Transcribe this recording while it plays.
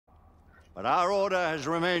But our order has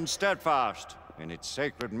remained steadfast in its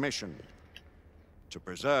sacred mission to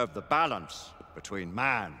preserve the balance between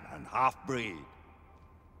man and half-breed.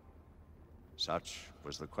 Such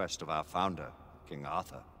was the quest of our founder, King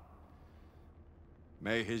Arthur.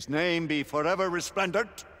 May his name be forever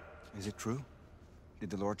resplendent. Is it true? Did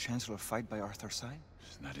the Lord Chancellor fight by Arthur's side?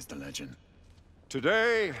 That is the legend.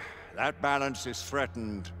 Today, that balance is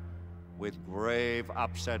threatened with grave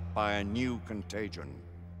upset by a new contagion.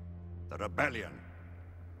 The rebellion.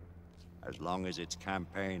 As long as its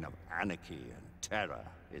campaign of anarchy and terror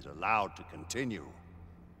is allowed to continue,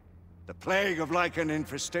 the plague of lichen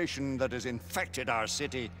infestation that has infected our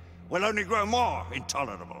city will only grow more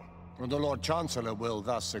intolerable. The Lord Chancellor will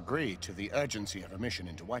thus agree to the urgency of a mission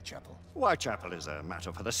into Whitechapel. Whitechapel is a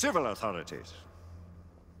matter for the civil authorities.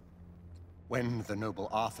 When the noble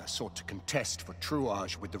Arthur sought to contest for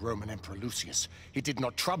truage with the Roman Emperor Lucius, he did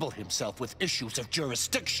not trouble himself with issues of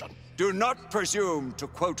jurisdiction. Do not presume to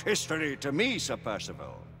quote history to me, Sir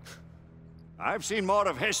Percival. I've seen more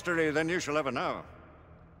of history than you shall ever know.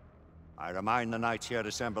 I remind the knights here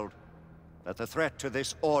assembled that the threat to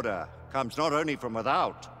this order comes not only from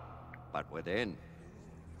without, but within.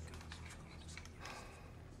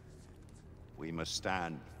 We must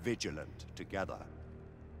stand vigilant together,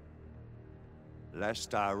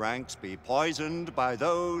 lest our ranks be poisoned by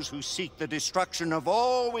those who seek the destruction of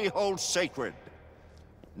all we hold sacred.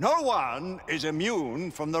 No one is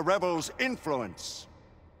immune from the rebels' influence.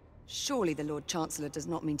 Surely the Lord Chancellor does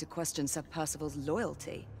not mean to question Sir Percival's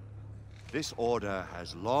loyalty. This order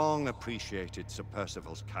has long appreciated Sir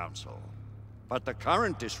Percival's counsel, but the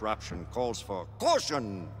current disruption calls for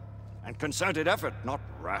caution and concerted effort, not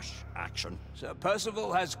rash action. Sir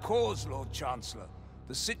Percival has cause, Lord Chancellor.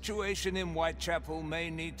 The situation in Whitechapel may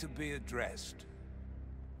need to be addressed.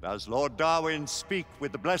 Does Lord Darwin speak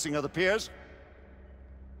with the blessing of the peers?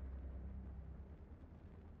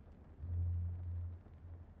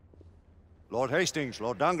 Lord Hastings,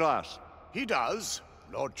 Lord Dunglass. He does,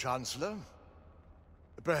 Lord Chancellor.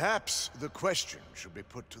 Perhaps the question should be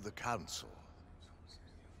put to the Council.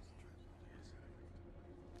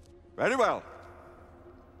 Very well.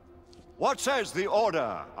 What says the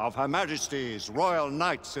Order of Her Majesty's Royal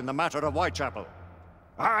Knights in the matter of Whitechapel?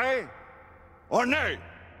 Aye or nay?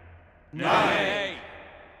 Nay!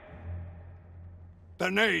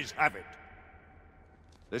 The nays have it.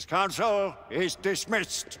 This council is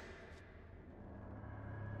dismissed.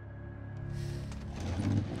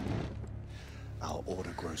 Our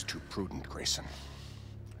order grows too prudent, Grayson.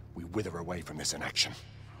 We wither away from this inaction.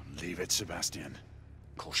 Leave it, Sebastian.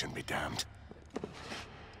 Caution be damned.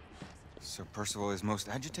 Sir Percival is most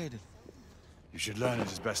agitated. You should learn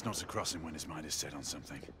it is best not to cross him when his mind is set on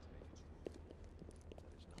something.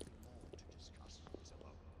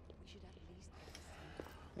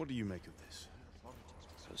 What do you make of this?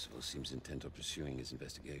 Percival seems intent on pursuing his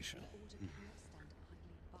investigation.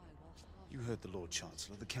 You heard the Lord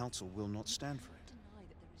Chancellor. The Council will not stand for it.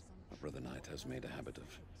 My brother Knight has made a habit of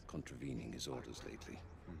contravening his orders lately.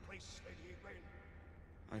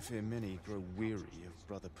 I fear many grow weary of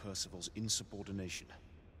Brother Percival's insubordination.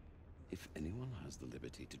 If anyone has the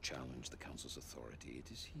liberty to challenge the Council's authority, it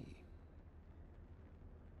is he.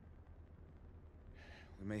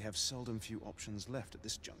 We may have seldom few options left at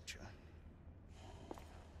this juncture.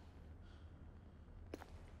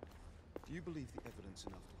 Do you believe the evidence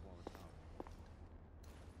enough to warrant our...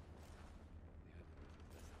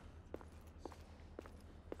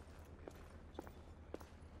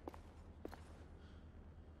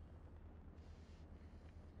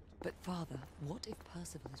 But Father, what if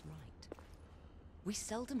Percival is right? We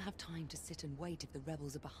seldom have time to sit and wait if the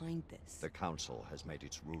rebels are behind this. The Council has made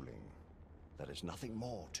its ruling. There is nothing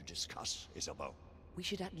more to discuss, Isabeau. We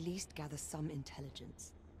should at least gather some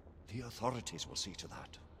intelligence. The authorities will see to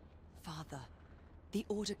that. Father, the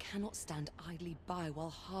Order cannot stand idly by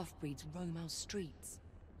while half-breeds roam our streets.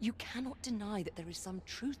 You cannot deny that there is some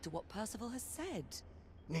truth to what Percival has said.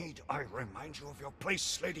 Need I remind you of your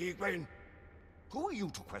place, Lady Egwene? Who are you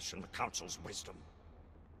to question the Council's wisdom?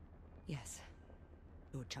 Yes,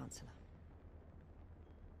 Lord Chancellor.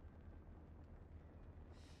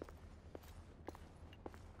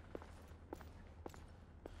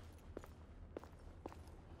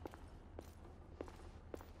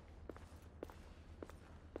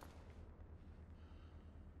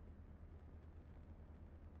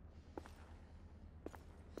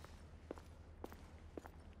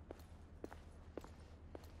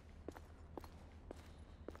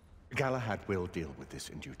 Galahad will deal with this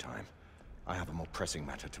in due time. I have a more pressing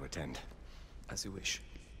matter to attend. As you wish.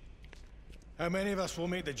 How many of us will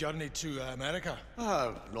make the journey to America?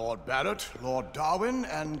 Lord Barrett, Lord Darwin,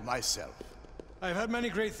 and myself. I've heard many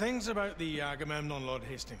great things about the Agamemnon, Lord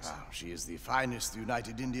Hastings. She is the finest the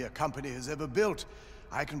United India Company has ever built.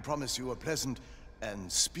 I can promise you a pleasant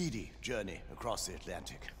and speedy journey across the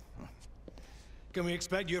Atlantic. Can we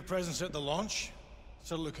expect your presence at the launch,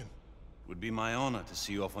 Sir Lucan? Would be my honor to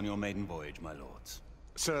see you off on your maiden voyage, my lords.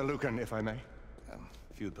 Sir Lucan, if I may.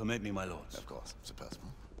 If you would permit me, my lords. Of course, Sir Percival.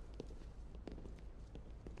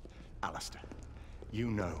 Alistair, you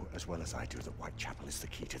know as well as I do that Whitechapel is the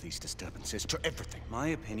key to these disturbances, to everything. My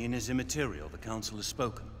opinion is immaterial. The Council has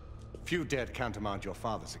spoken. Few dared countermand your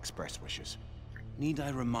father's express wishes. Need I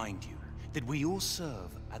remind you that we all serve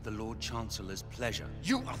at the Lord Chancellor's pleasure?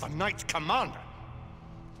 You are the Knight Commander!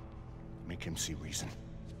 Make him see reason.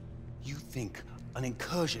 You think an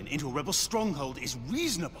incursion into a rebel stronghold is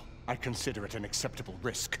reasonable? I consider it an acceptable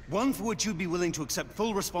risk. One for which you'd be willing to accept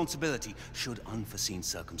full responsibility should unforeseen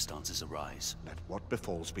circumstances arise. Let what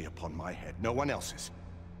befalls be upon my head, no one else's.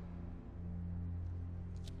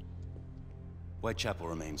 Whitechapel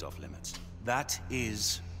remains off limits. That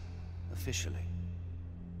is officially.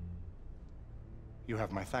 You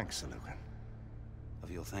have my thanks, Sir Lucan.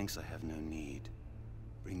 Of your thanks I have no need.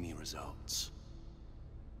 Bring me results.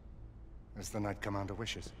 As the Knight Commander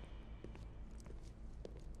wishes.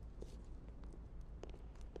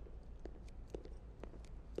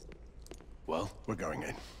 Well? We're going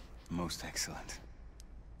in. Most excellent.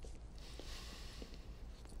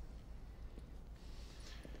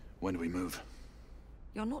 When do we move?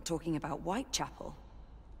 You're not talking about Whitechapel.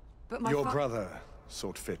 But Your brother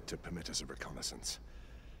sought fit to permit us a reconnaissance.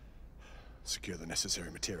 Secure the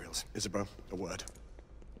necessary materials. Isabeau, a word.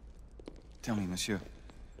 Tell me, monsieur,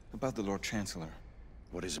 about the Lord Chancellor.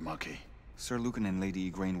 What is it, Marquis? Sir Lucan and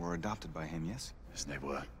Lady Igraine were adopted by him, yes? Yes, they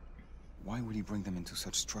were. Why would he bring them into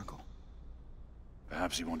such struggle?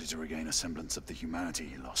 Perhaps he wanted to regain a semblance of the humanity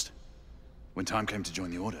he lost. When time came to join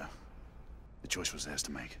the Order, the choice was theirs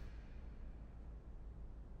to make.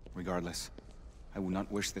 Regardless, I would not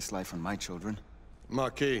wish this life on my children.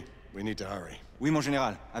 Marquis, we need to hurry. Oui, mon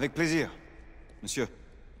général. Avec plaisir. Monsieur.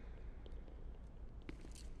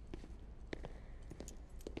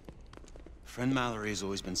 Friend Mallory has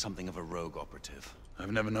always been something of a rogue operative.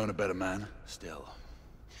 I've never known a better man. Still,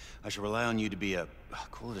 I shall rely on you to be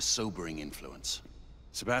call it a sobering influence.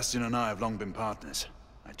 Sebastian and I have long been partners.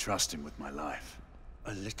 I trust him with my life.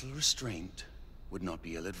 A little restraint would not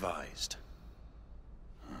be ill-advised.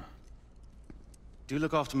 Do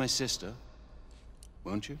look after my sister,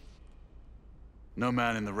 won't you? No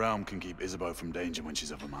man in the realm can keep Isabeau from danger when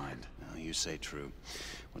she's of a mind. Oh, you say true.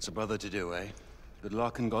 What's a brother to do, eh? Good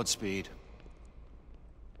luck and Godspeed.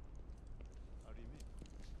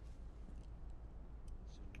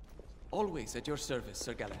 Always at your service,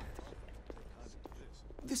 Sir Galahad.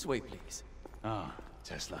 This way, please. Ah,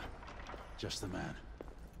 Tesla. Just the man.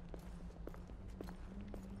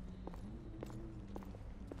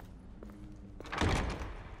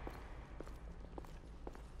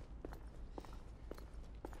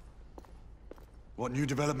 What new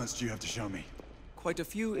developments do you have to show me? Quite a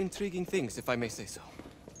few intriguing things, if I may say so.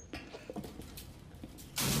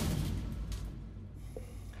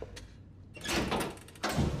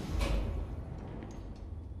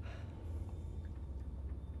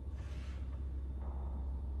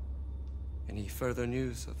 Any further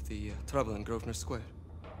news of the trouble in Grosvenor Square?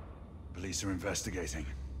 Police are investigating.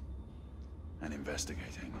 And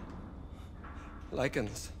investigating.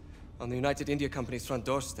 Lycans, on the United India Company's front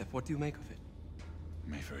doorstep. What do you make of it?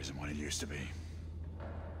 Mayfair isn't what it used to be.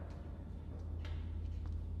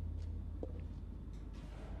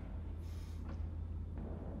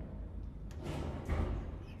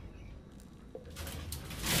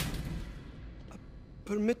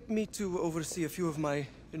 Permit me to oversee a few of my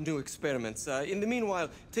new experiments. In the meanwhile,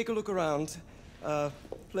 take a look around.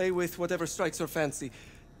 Play with whatever strikes your fancy.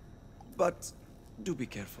 But do be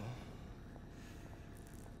careful.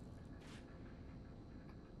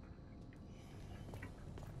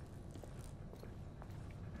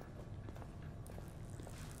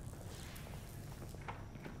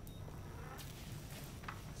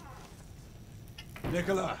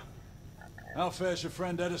 Nicola, how fares your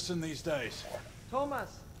friend Edison these days?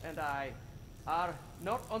 Thomas and I are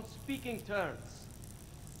not on speaking terms.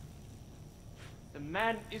 The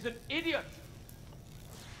man is an idiot!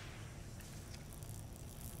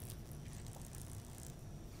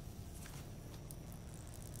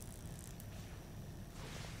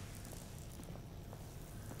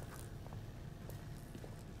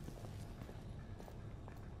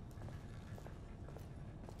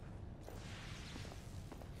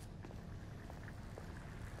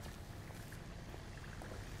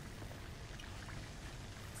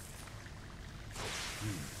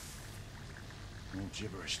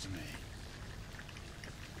 gibberish to me.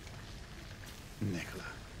 Nicola,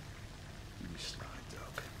 you sly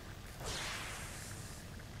dog.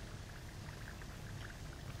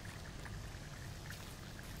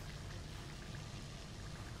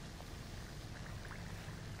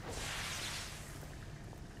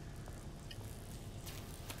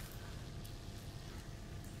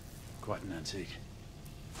 Quite an antique.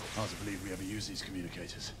 Hard to believe we ever use these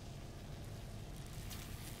communicators.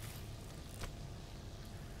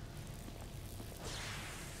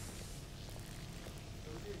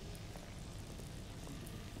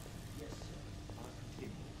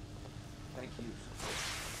 Thank you.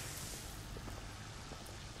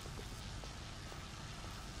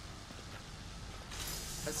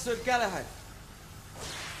 Sir Galahad.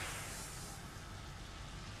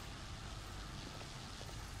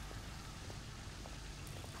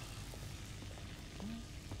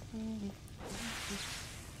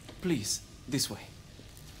 Please, this way.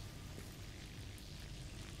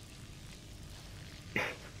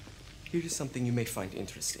 Here is something you may find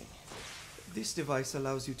interesting. This device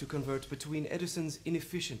allows you to convert between Edison's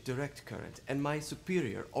inefficient direct current and my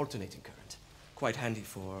superior alternating current. Quite handy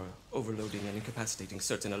for overloading and incapacitating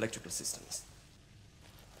certain electrical systems.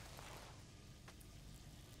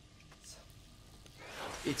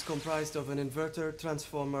 It's comprised of an inverter,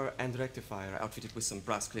 transformer, and rectifier outfitted with some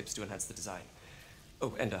brass clips to enhance the design.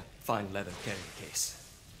 Oh, and a fine leather carrying case.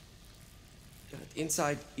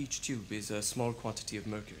 Inside each tube is a small quantity of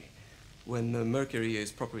mercury. When the mercury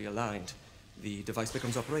is properly aligned, the device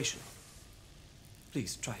becomes operational.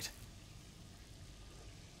 Please, try it.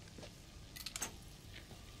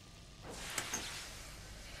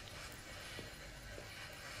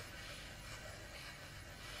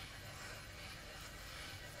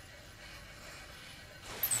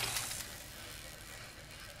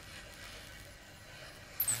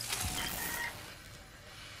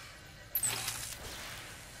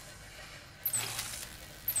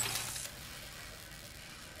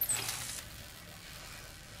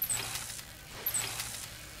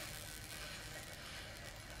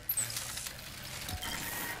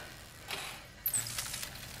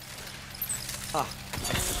 Ah.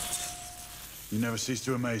 You never cease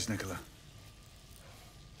to amaze, Nicola.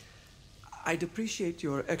 I'd appreciate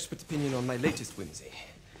your expert opinion on my latest whimsy.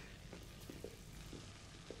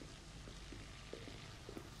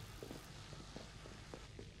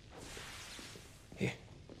 Here.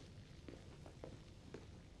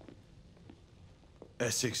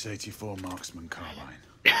 Essex 84 Marksman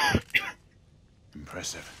Carbine.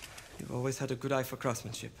 Impressive. You've always had a good eye for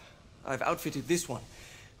craftsmanship. I've outfitted this one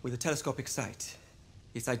with a telescopic sight.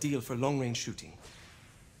 It's ideal for long-range shooting.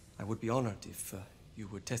 I would be honored if you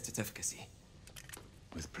would test its efficacy.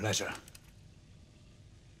 With pleasure.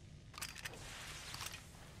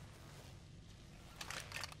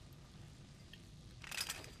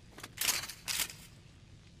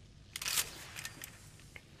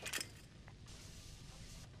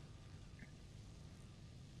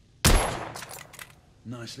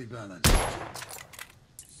 Nicely balanced.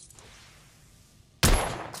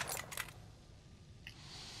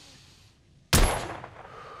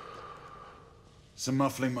 Some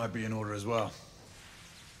muffling might be in order as well.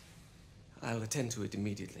 I'll attend to it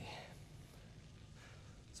immediately.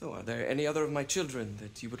 So, are there any other of my children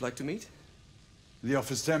that you would like to meet? The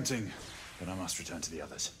offer's tempting, but I must return to the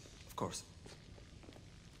others. Of course.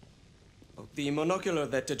 Oh, the monocular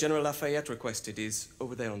that General Lafayette requested is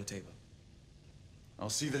over there on the table.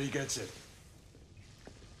 I'll see that he gets it.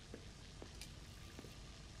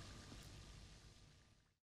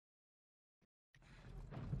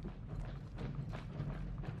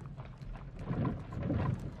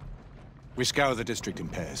 We scour the district in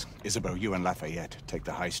pairs. Isabeau, you and Lafayette take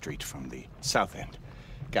the high street from the south end.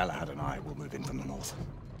 Galahad and I will move in from the north.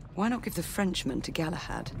 Why not give the Frenchman to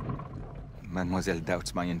Galahad? Mademoiselle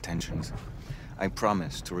doubts my intentions. I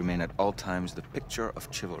promise to remain at all times the picture of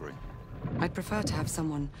chivalry. I'd prefer to have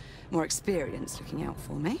someone more experienced looking out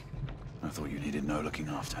for me. I thought you needed no looking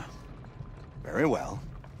after. Very well.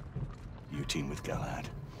 You team with Galahad.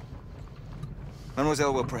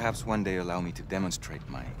 Mademoiselle will perhaps one day allow me to demonstrate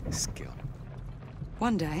my skill.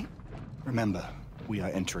 One day? Remember, we are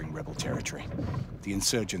entering rebel territory. The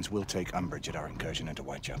insurgents will take umbrage at our incursion into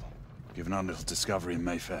Whitechapel. Given our little discovery in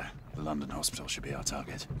Mayfair, the London hospital should be our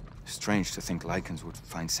target. Strange to think Lycans would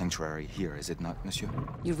find sanctuary here, is it not, monsieur?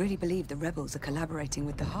 You really believe the rebels are collaborating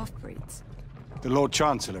with the half-breeds? The Lord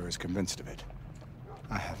Chancellor is convinced of it.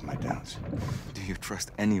 I have my doubts. Do you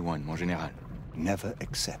trust anyone, mon général? Never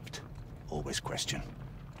accept. Always question.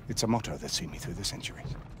 It's a motto that's seen me through the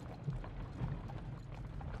centuries.